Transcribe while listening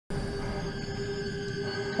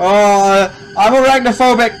Oh, I'm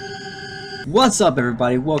arachnophobic! What's up,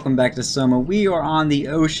 everybody? Welcome back to SOMA. We are on the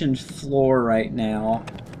ocean floor right now,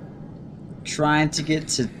 trying to get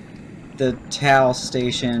to the TAL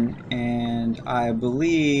station, and I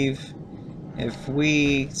believe if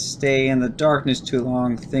we stay in the darkness too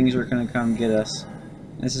long, things are going to come get us.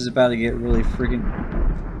 This is about to get really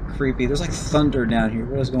freaking creepy. There's like thunder down here.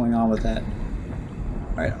 What is going on with that?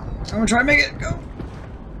 Alright, I'm gonna try and make it. Go!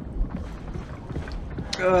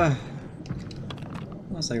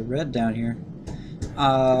 It's like red down here.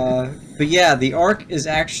 But yeah, the Ark is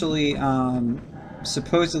actually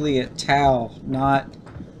supposedly at Tau, not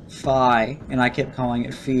Phi, and I kept calling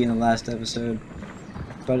it Phi in the last episode.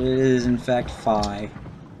 But it is in fact Phi.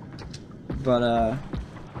 But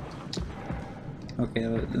okay,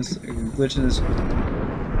 let's glitch in this.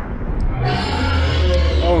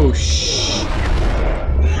 Oh shh.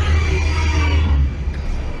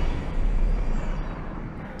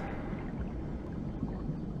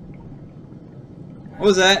 What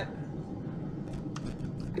was that?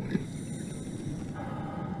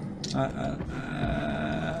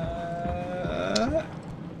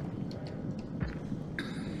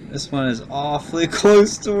 This one is awfully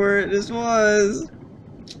close to where it just was.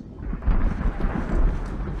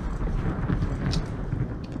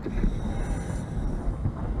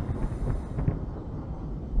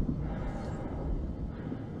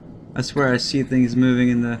 I swear I see things moving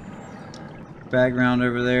in the background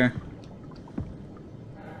over there.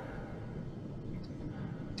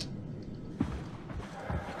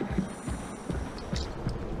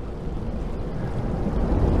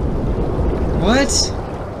 What?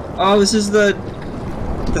 Oh, this is the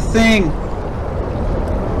thing.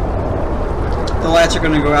 The lights are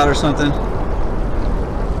gonna go out or something.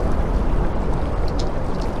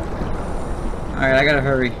 Alright, I gotta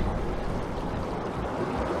hurry.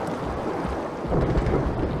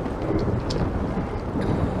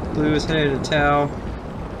 Blue is headed to Tau.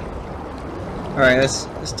 Alright,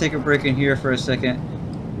 let's take a break in here for a second.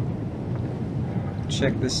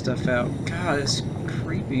 Check this stuff out. God, it's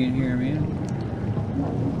creepy in here, man.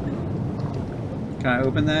 Can I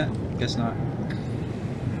open that? Guess not.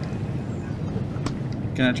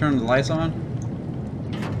 Can I turn the lights on?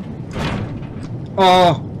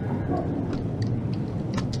 Oh!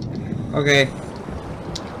 Okay.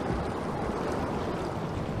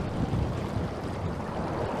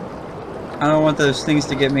 I don't want those things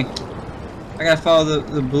to get me. I gotta follow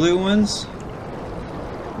the blue ones.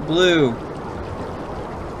 Blue.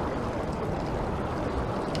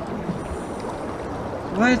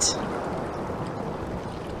 What?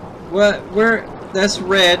 What? Where? That's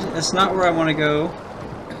red. That's not where I want to go.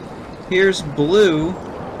 Here's blue.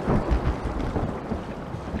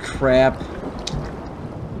 Crap.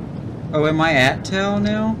 Oh, am I at Tau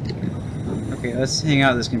now? Okay, let's hang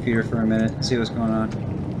out this computer for a minute and see what's going on.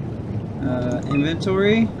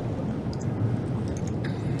 Inventory.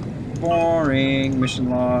 Boring. Mission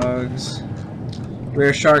logs.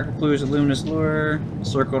 Rare shark clues a luminous lure.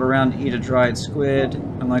 Circled around to eat a dried squid.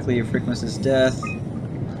 Unlikely of frequency's death.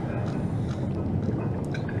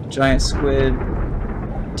 Giant squid.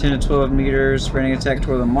 10 to 12 meters. Raining attack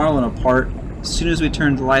tore the marlin apart. As soon as we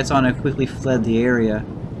turned the lights on, I quickly fled the area.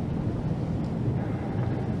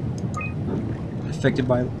 Affected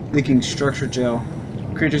by leaking structure gel.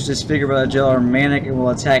 Creatures disfigured by the gel are manic and will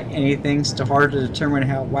attack anything. Still hard to determine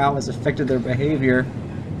how WoW has affected their behavior.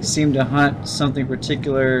 Seem to hunt something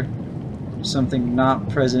particular, something not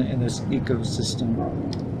present in this ecosystem.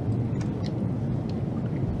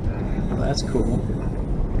 Well, that's cool.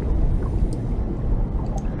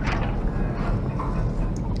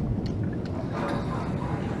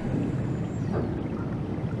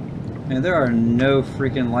 Man, there are no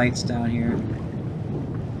freaking lights down here.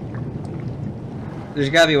 There's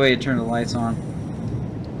gotta be a way to turn the lights on.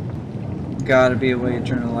 Gotta be a way to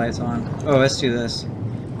turn the lights on. Oh, let's do this.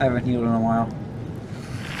 I haven't healed in a while.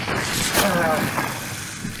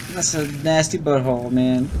 That's a nasty butthole,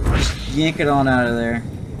 man. Just yank it on out of there.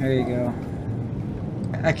 There you go.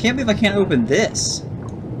 I can't believe I can't open this.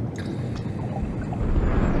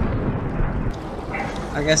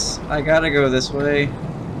 I guess I gotta go this way.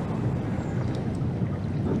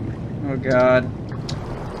 Oh god.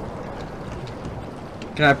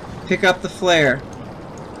 Can I pick up the flare?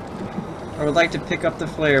 I would like to pick up the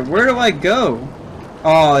flare. Where do I go?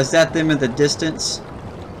 Oh, is that them in the distance?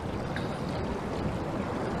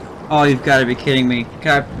 Oh, you've got to be kidding me.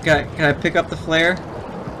 Can I pick up the flare?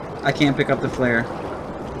 I can't pick up the flare.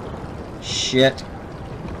 Shit.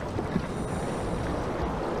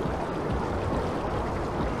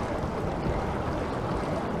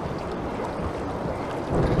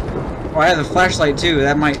 Oh, I have the flashlight too.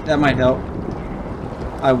 That might help.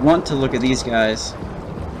 I want to look at these guys.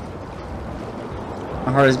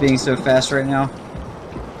 My heart is beating so fast right now.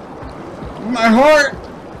 My heart!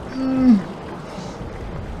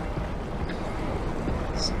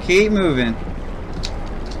 Just keep moving.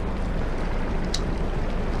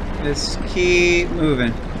 Just keep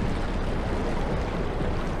moving.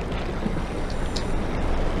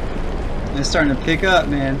 It's starting to pick up,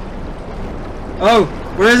 man. Oh!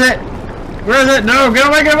 Where is it? Where is it? No! Get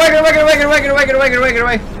away! Get away! Get away! Get away! Get away! Get away! Get away! Get away! Get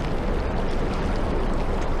away!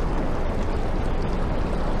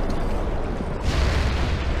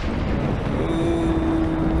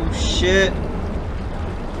 Oh shit!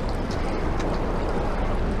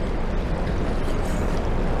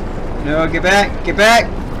 No! Get back! Get back!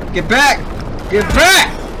 Get back! Get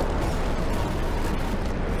back!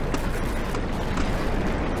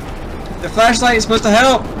 The flashlight is supposed to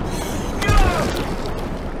help.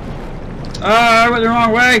 I went the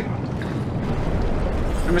wrong way.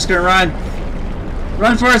 I'm just gonna run.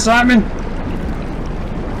 Run for it, Simon.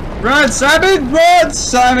 Run, Simon! Run,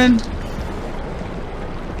 Simon!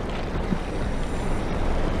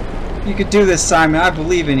 You could do this, Simon. I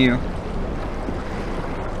believe in you.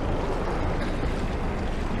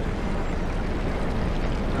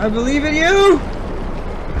 I believe in you!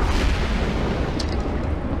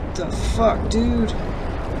 What the fuck, dude?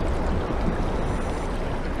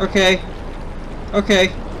 Okay.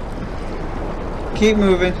 Okay. Keep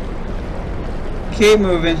moving. Keep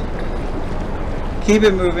moving. Keep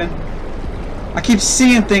it moving. I keep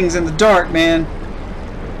seeing things in the dark, man.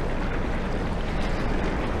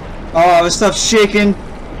 Oh, this stuff's shaking.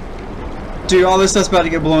 Dude, all this stuff's about to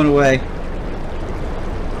get blown away.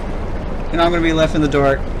 And I'm gonna be left in the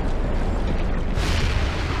dark.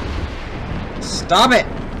 Stop it!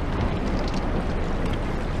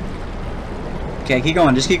 Okay, keep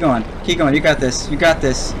going. Just keep going. Keep going. You got this. You got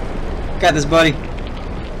this. You got this, buddy.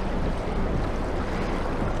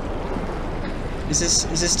 Is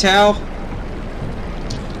this Tao?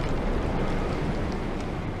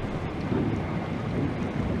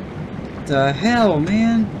 The hell,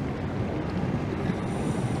 man?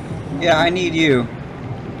 Yeah, I need you.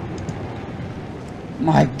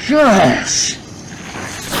 My gosh!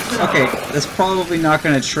 Okay, that's probably not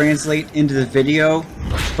going to translate into the video,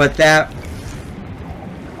 but that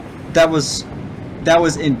was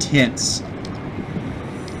intense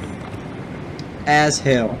as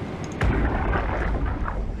hell.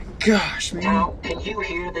 Gosh, man. Now, can you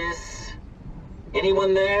hear this?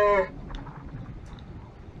 Anyone there?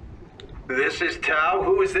 This is Tao.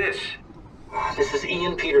 Who is this? This is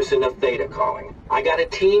Ian Peterson of Theta calling. I got a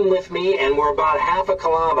team with me, and we're about half a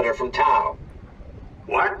kilometer from Tao.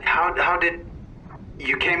 What? How did...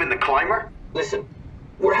 You came in the climber? Listen,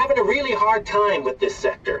 we're having a really hard time with this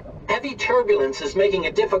sector. Heavy turbulence is making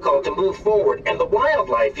it difficult to move forward, and the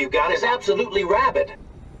wildlife you got is absolutely rabid.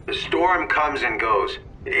 The storm comes and goes.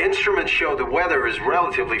 The instruments show the weather is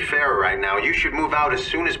relatively fair right now. You should move out as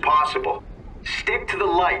soon as possible. Stick to the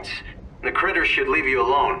lights. The critters should leave you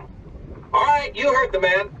alone. All right, you heard the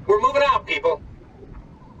man. We're moving out, people.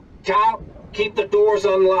 Tao, keep the doors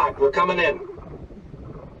unlocked. We're coming in.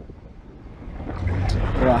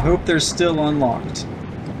 Well, I hope they're still unlocked.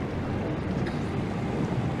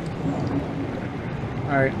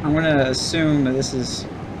 Alright, I'm gonna assume that this is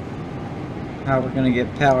how we're gonna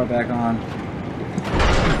get power back on.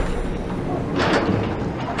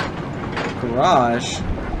 Garage?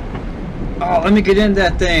 Oh, let me get in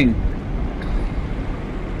that thing!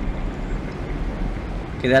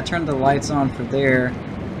 Okay, that turned the lights on for there.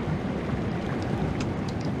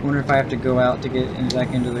 I wonder if I have to go out to get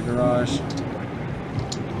back into the garage.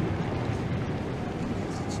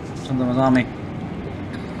 Something was on me.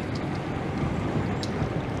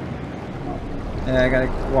 Yeah, I gotta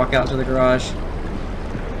walk out to the garage.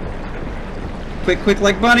 Quick, quick,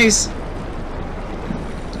 like bunnies!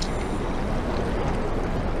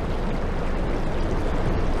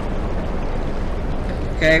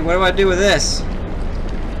 Okay, what do I do with this?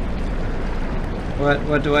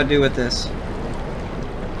 What do I do with this?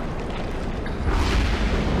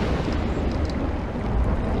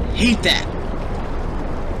 Hate that!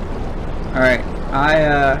 Alright,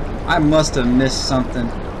 I must have missed something.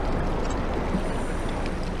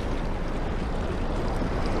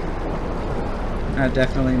 I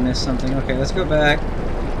definitely missed something. Okay, let's go back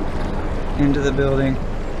into the building.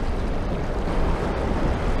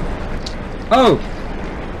 Oh!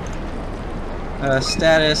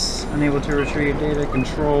 Status, unable to retrieve data,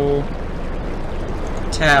 control,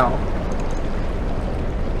 Tau.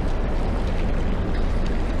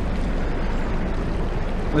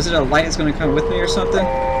 Was it a light that's going to come with me or something?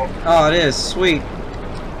 Oh, it is. Sweet.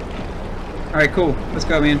 Alright, cool. Let's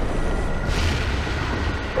go, man.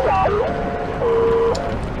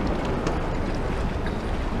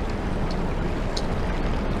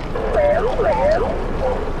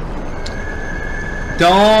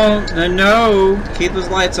 Don't. No. Keep those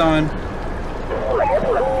lights on.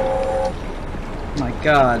 My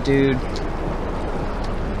god, dude.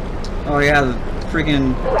 Oh, yeah, the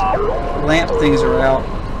freaking lamp things are out.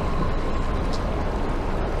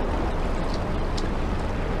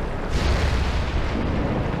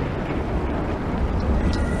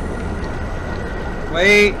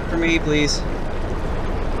 Wait for me, please.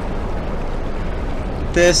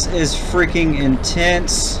 This is freaking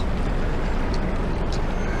intense.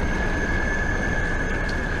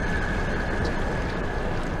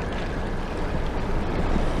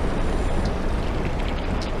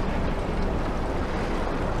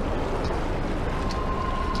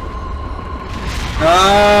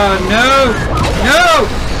 No! No!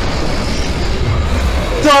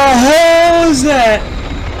 The hell is that?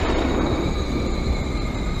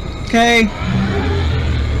 Okay.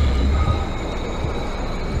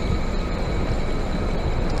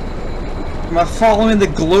 Am I following the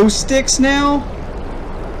glow sticks now?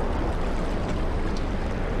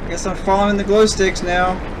 I guess I'm following the glow sticks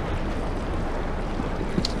now.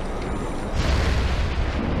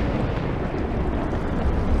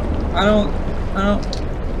 I don't.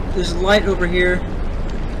 There's light over here.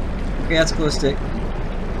 Okay, that's a glow stick.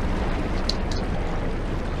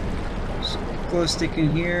 There's a glow stick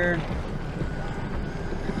in here.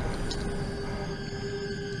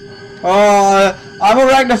 Oh, I'm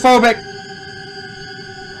arachnophobic.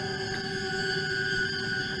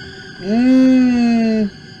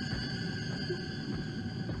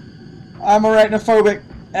 I'm arachnophobic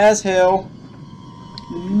as hell.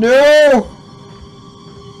 No!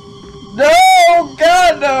 No!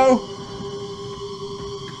 God, no!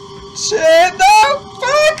 Shit, no!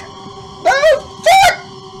 Fuck! No! Fuck!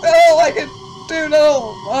 I don't like it, dude. I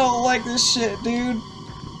don't like this shit, dude.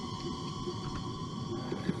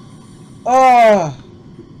 Oh!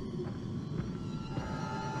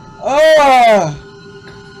 Oh!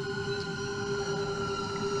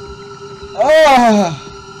 Oh!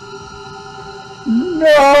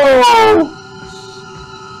 No!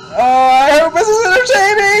 Oh, I hope this is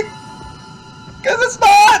entertaining! Because it's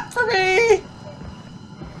not for me!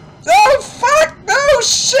 Oh, fuck! No,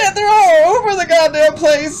 shit! They're all over the goddamn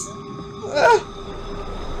place!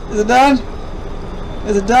 Is it done?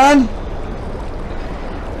 Is it done?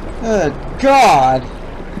 Good God!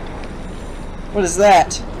 What is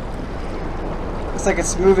that? Looks like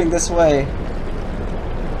it's moving this way.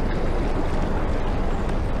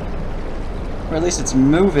 Or at least it's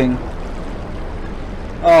moving.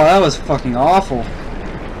 Oh, that was fucking awful.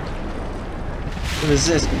 What is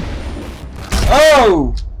this?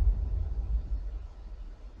 Oh!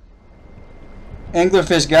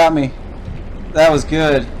 Anglerfish got me. That was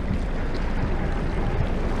good.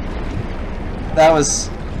 That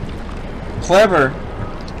was clever.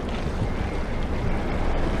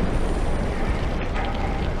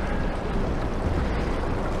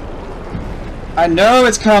 I know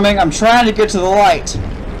it's coming. I'm trying to get to the light.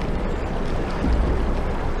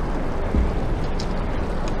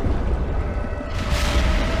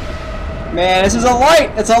 Man, this is a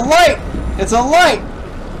light! It's a light! It's a light!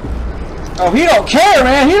 Oh, he don't care,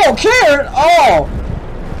 man! He don't care at all!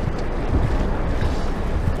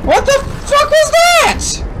 What the fuck was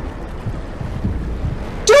that?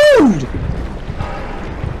 Dude!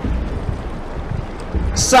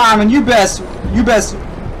 Simon, you best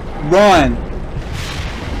run.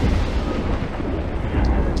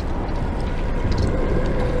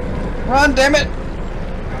 Run, damn it!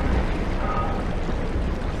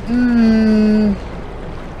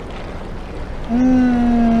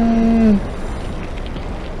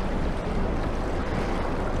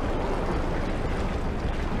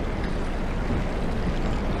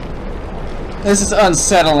 This is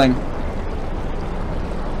unsettling.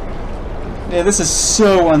 Yeah, this is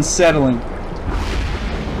so unsettling.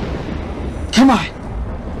 Come on!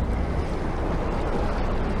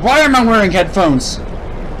 Why am I wearing headphones?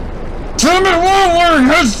 Tell me why I'm wearing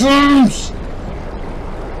headphones!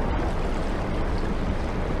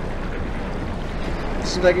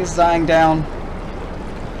 Seems like it's dying down.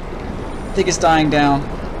 I think it's dying down.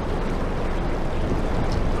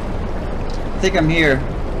 I think I'm here.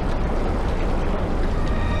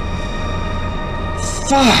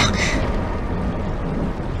 Fuck!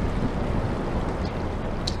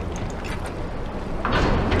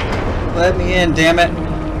 Let me in, damn it.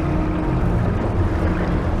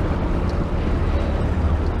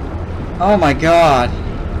 Oh my god.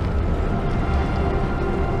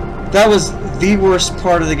 That was the worst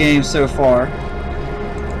part of the game so far.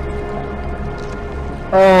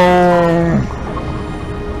 Oh.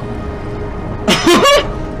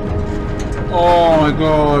 Oh my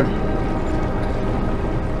god.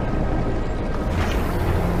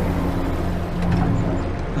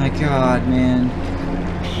 My god, man.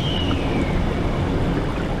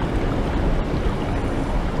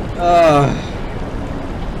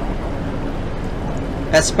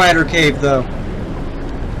 That spider cave, though.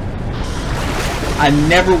 I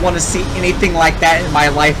never want to see anything like that in my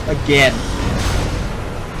life again.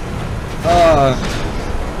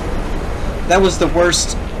 That was the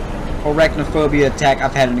worst arachnophobia attack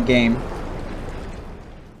I've had in a game.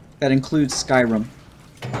 That includes Skyrim.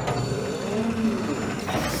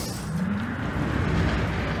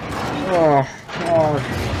 Oh, God.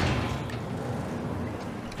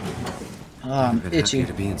 Oh, I'm itchy.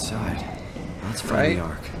 To be inside. Let's find Right? the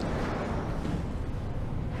Ark.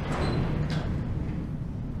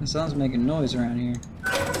 The sun's making noise around here.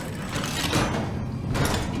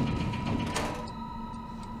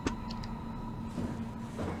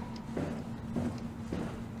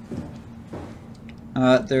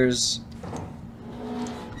 There's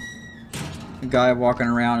a guy walking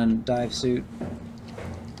around in a dive suit.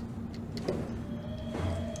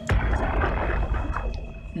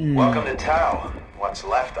 Welcome to town. What's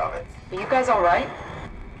left of it. Are you guys alright?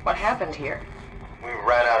 What happened here? We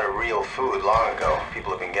ran out of real food long ago.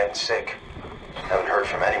 People have been getting sick. Haven't heard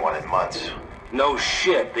from anyone in months. No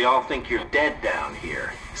shit, they all think you're dead down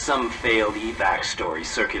here. Some failed evac story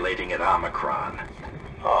circulating at Omicron.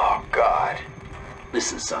 Oh, God.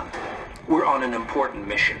 Listen, son. We're on an important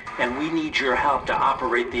mission, and we need your help to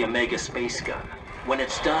operate the Omega space gun. When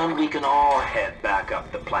it's done, we can all head back up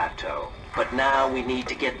the plateau. But now we need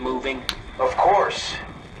to get moving. Of course.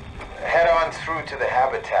 Head on through to the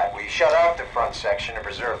habitat. We shut off the front section to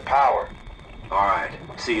preserve power. Alright,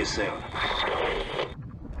 see you soon.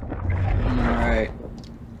 Alright.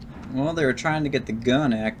 Well, they were trying to get the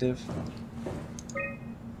gun active.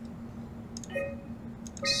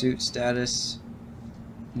 Suit status.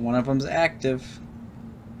 One of them's active.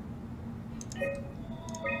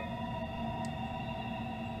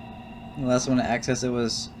 The last one to access it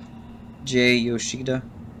was J. Yoshida.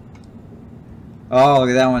 Oh,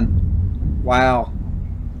 look at that one. Wow.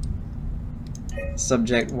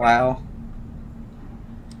 Subject, wow.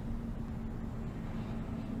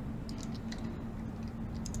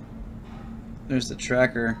 There's the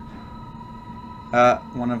tracker.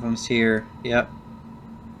 One of them's here. Yep.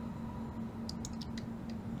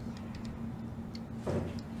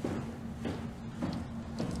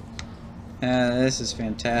 This is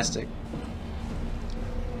fantastic.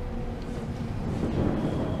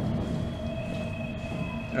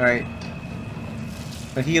 Alright.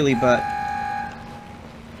 A Healy butt.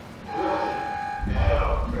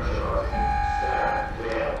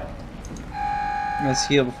 Let's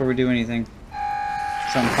heal before we do anything.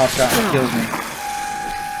 Something pops out and kills me.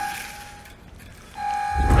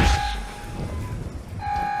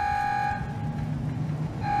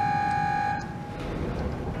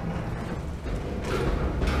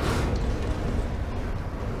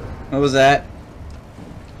 What was that?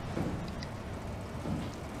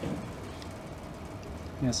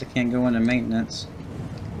 Guess I can't go into maintenance.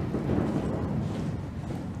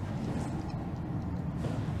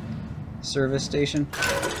 Service station.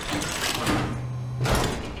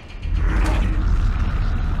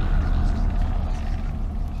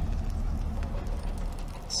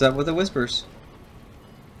 What's up with the whispers?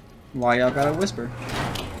 Why y'all gotta whisper?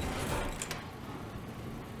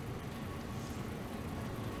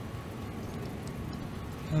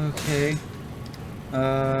 Okay.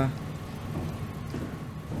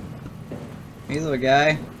 Hey little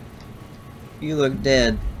guy. You look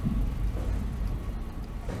dead.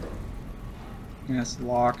 That's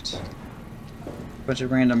locked. Bunch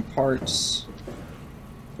of random parts.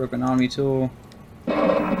 Broken Omni tool.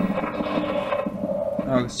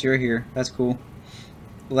 Oh, so you're here. That's cool.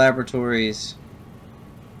 Laboratories.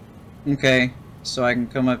 Okay, so I can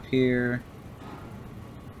come up here.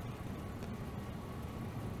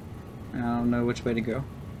 I don't know which way to go.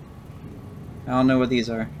 I don't know what these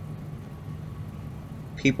are.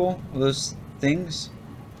 People? Are those things?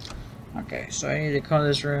 Okay, so I need to come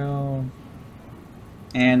this room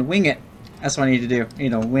and wing it. That's what I need to do. You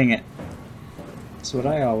know, wing it. That's what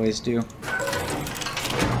I always do.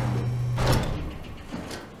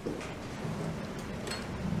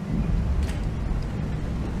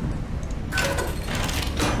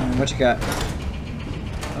 What you got?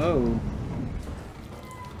 Oh.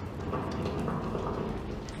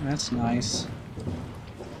 That's nice.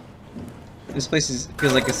 This place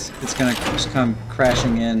feels like it's gonna just come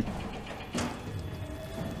crashing in.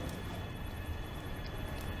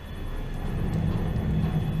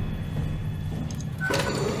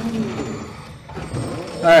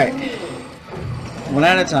 Alright. One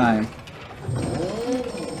at a time.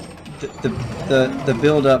 The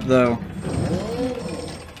build up though.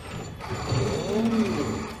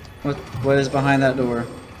 What is behind that door?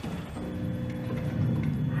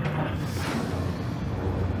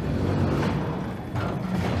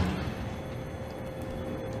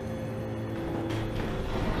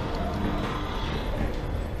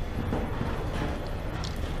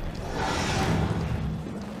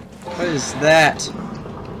 What is that?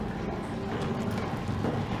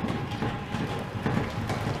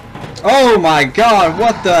 Oh my god,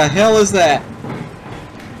 what the hell is that?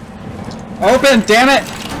 Open, damn it!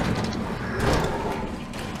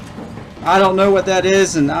 I don't know what that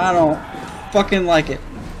is and I don't fucking like it.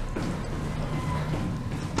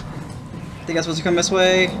 I think I'm supposed to come this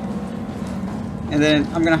way. And then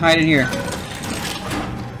I'm gonna hide in here.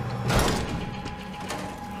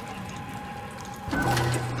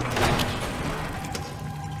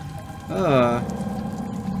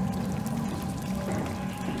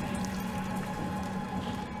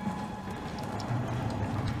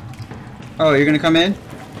 Oh, you're gonna come in?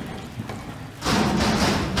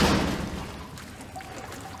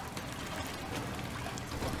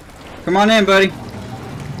 Come on in, buddy.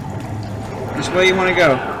 Which way you want to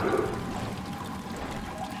go?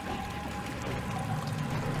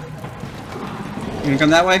 You gonna come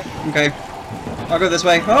that way? Okay. I'll go this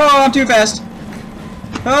way. Oh, I'm too fast.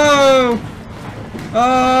 Oh!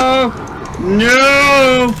 Oh!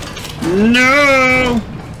 No! No!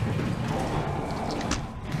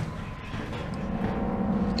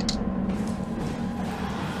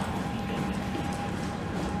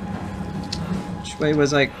 Which way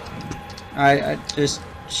was like... I just...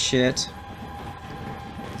 shit.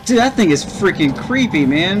 Dude, that thing is freaking creepy,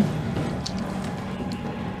 man.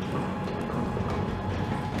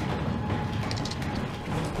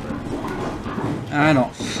 I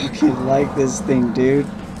don't fucking like this thing, dude.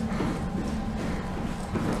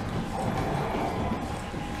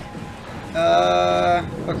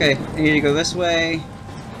 Okay, I need to go this way.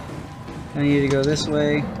 I need to go this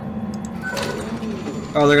way.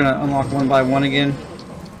 Oh, they're gonna unlock one by one again.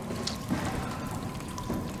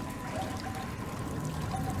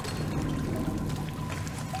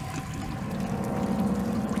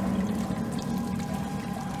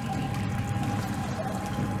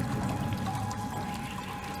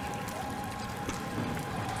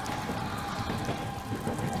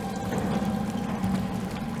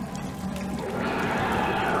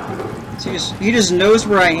 He just knows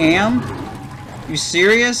where I am? You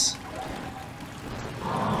serious?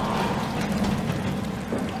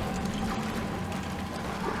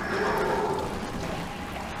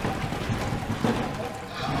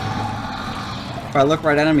 If I look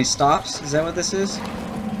right at him, he stops? Is that what this is?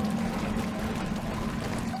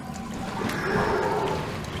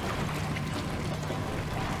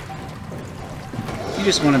 You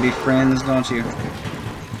just want to be friends, don't you?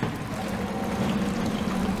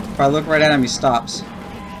 If I look right at him, he stops.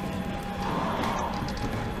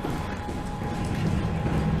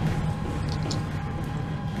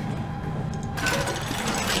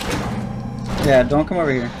 Yeah, don't come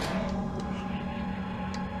over here.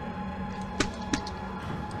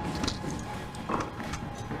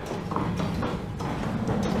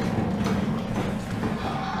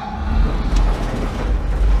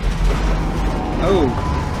 Oh!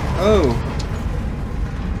 Oh!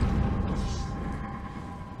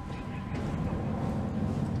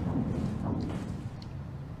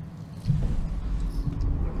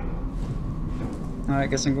 Alright,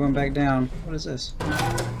 guess I'm going back down. What is this?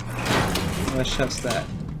 Oh, that shuts that.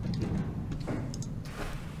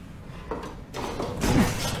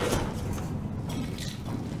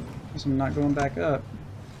 Guess I'm not going back up.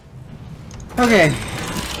 Okay.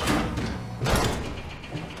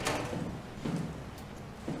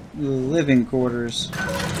 The living quarters.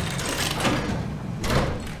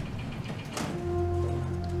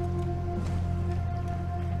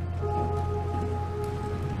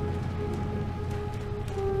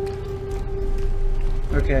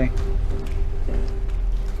 Okay.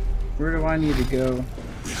 Where do I need to go?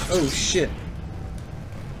 Oh shit.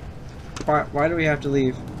 Why do we have to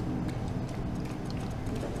leave?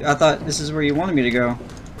 I thought this is where you wanted me to go.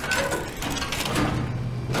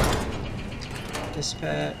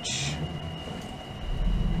 Dispatch.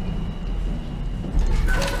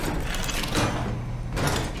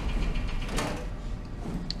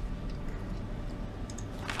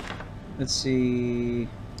 Let's see.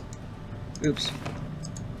 Oops.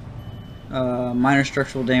 Minor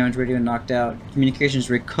structural damage, radio knocked out. Communications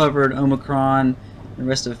recovered, Omicron. The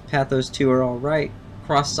rest of Pathos 2 are alright.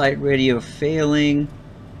 Cross-site radio failing.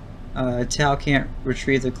 Tal can't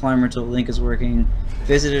retrieve the climber until the link is working.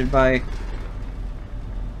 Visited by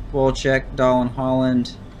Wolchek, Dahl, and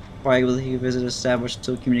Holland. Biweekly visit established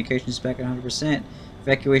until communications back at 100%.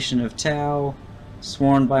 Evacuation of Tau.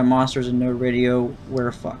 Swarmed by monsters and no radio.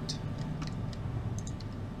 We're fucked.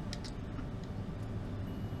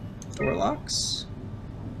 Door locks.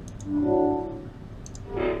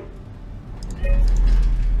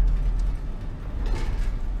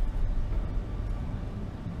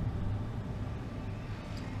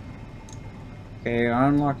 Okay, I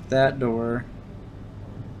unlocked that door.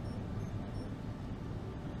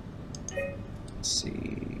 Let's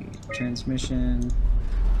see. Transmission.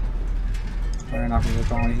 We're not going to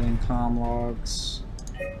look on anything. Comm logs.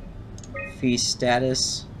 Fee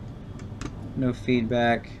status. No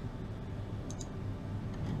feedback.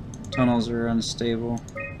 Tunnels are unstable.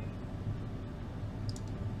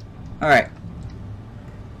 Alright.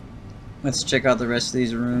 Let's check out the rest of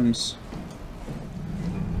these rooms.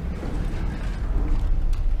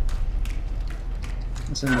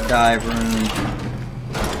 It's in the dive room.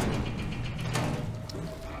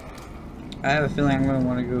 I have a feeling I'm going to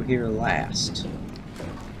want to go here last.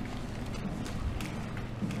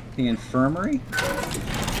 The infirmary?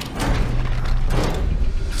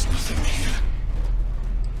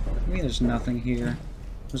 I mean, there's nothing here.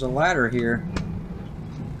 There's a ladder here.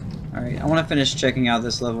 Alright, I want to finish checking out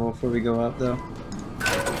this level before we go up, though.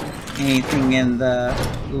 Anything in the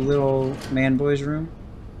little man-boy's room?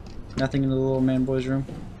 Nothing in the little man-boy's room?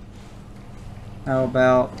 How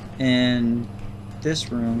about in this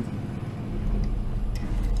room?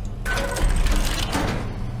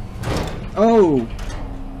 Oh!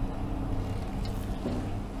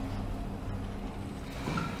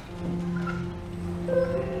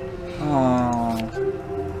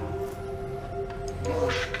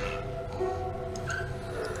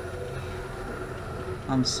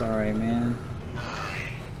 I'm sorry, man.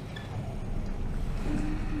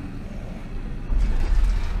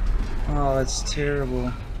 Oh, that's terrible.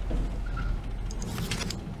 I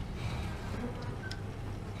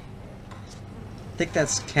think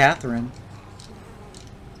that's Catherine.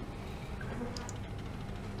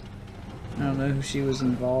 I don't know who she was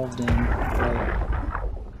involved in, but...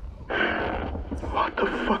 What the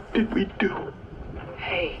fuck did we do?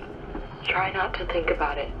 Hey, try not to think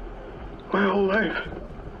about it. My whole life,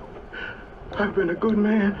 I've been a good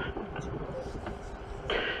man.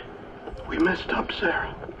 We messed up,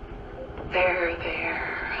 Sarah. There.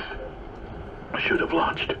 I should have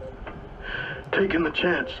launched. Taken the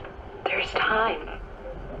chance. There's time.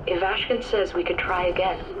 If Ashkin says we could try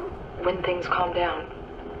again, when things calm down.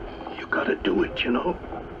 You gotta do it, you know?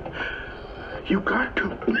 You got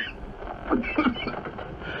to.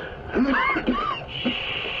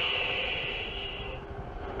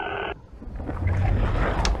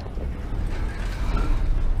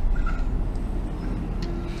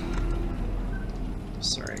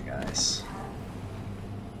 Sorry, guys.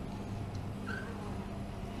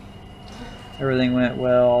 Everything went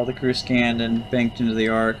well. The crew scanned and banked into the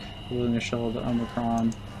Ark, loading the shuttle to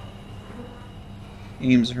Omicron.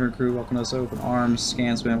 Eames and her crew welcomed us with open arms.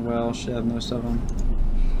 Scans went well. Should have most of them.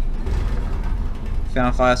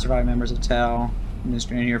 Found 5 surviving members of Tau. Been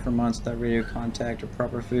stranded here for months without radio contact or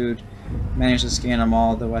proper food. Managed to scan them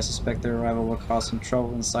all, though I suspect their arrival will cause some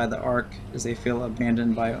trouble inside the Ark as they feel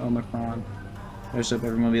abandoned by Omicron. I just hope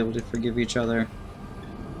everyone will be able to forgive each other.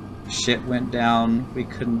 Shit went down. We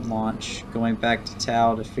couldn't launch. Going back to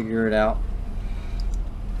Tau to figure it out.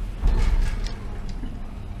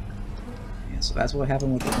 Yeah, so that's what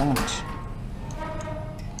happened with the launch.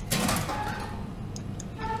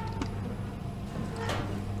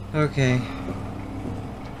 Okay.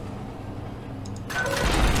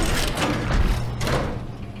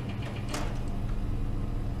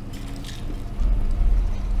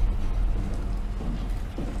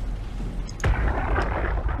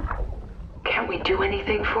 Can't we do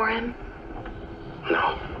anything for him?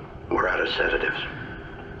 No, we're out of sedatives.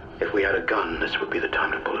 If we had a gun, this would be the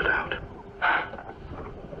time to pull it out.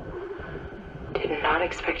 Did not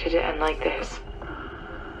expect it to end like this.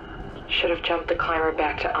 Should have jumped the climber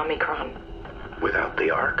back to Omicron. Without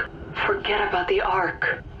the Ark? Forget about the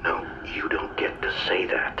Ark. No, you don't get to say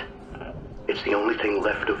that. It's the only thing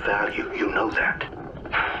left of value, you know that.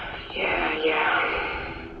 Yeah.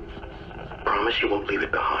 Promise you won't leave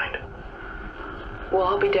it behind. We'll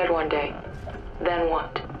all be dead one day. Then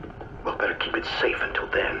what? Well, better keep it safe until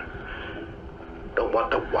then. Don't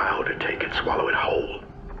want the Wild to take it, swallow it whole.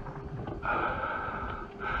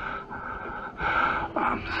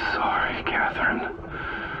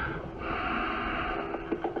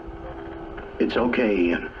 It's okay,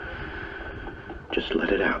 Ian. Just let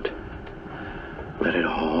it out. Let it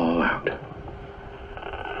all out.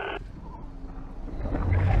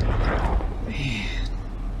 Man,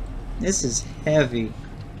 this is heavy.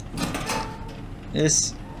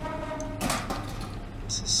 This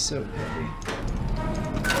is so heavy.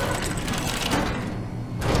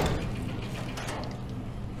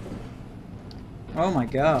 Oh my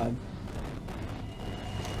god.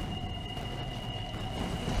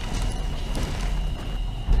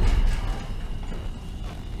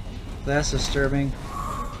 That's disturbing.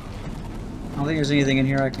 I don't think there's anything in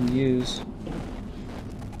here I can use.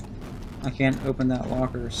 I can't open that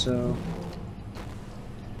locker, so...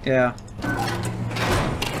 yeah.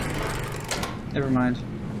 Never mind.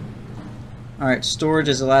 Alright, storage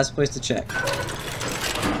is the last place to check.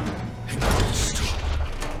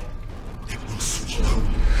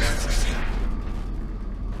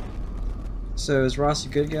 So is Ross a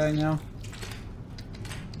good guy now?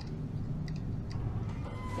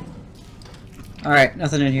 Alright,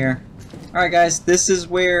 nothing in here. Alright guys, this is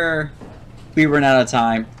where we run out of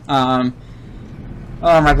time. Oh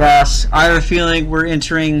my gosh, I have a feeling we're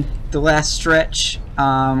entering the last stretch.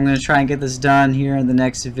 I'm going to try and get this done here in the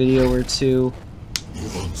next video or two.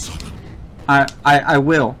 I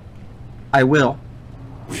will. I will.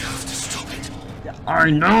 We have to stop it. I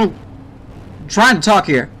know! I'm trying to talk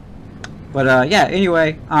here. But yeah,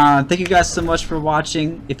 anyway, thank you guys so much for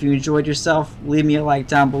watching. If you enjoyed yourself, leave me a like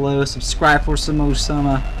down below. Subscribe for some more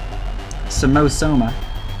SOMA. Some more SOMA.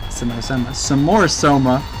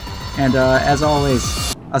 And as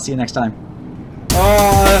always, I'll see you next time.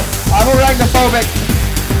 I'm arachnophobic.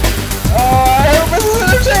 I hope this is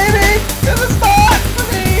entertaining, because it's not for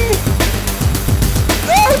me.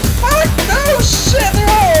 Oh, fuck, no, shit, they're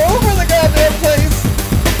all over the goddamn place.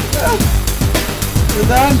 Is it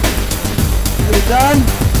done? Is it done?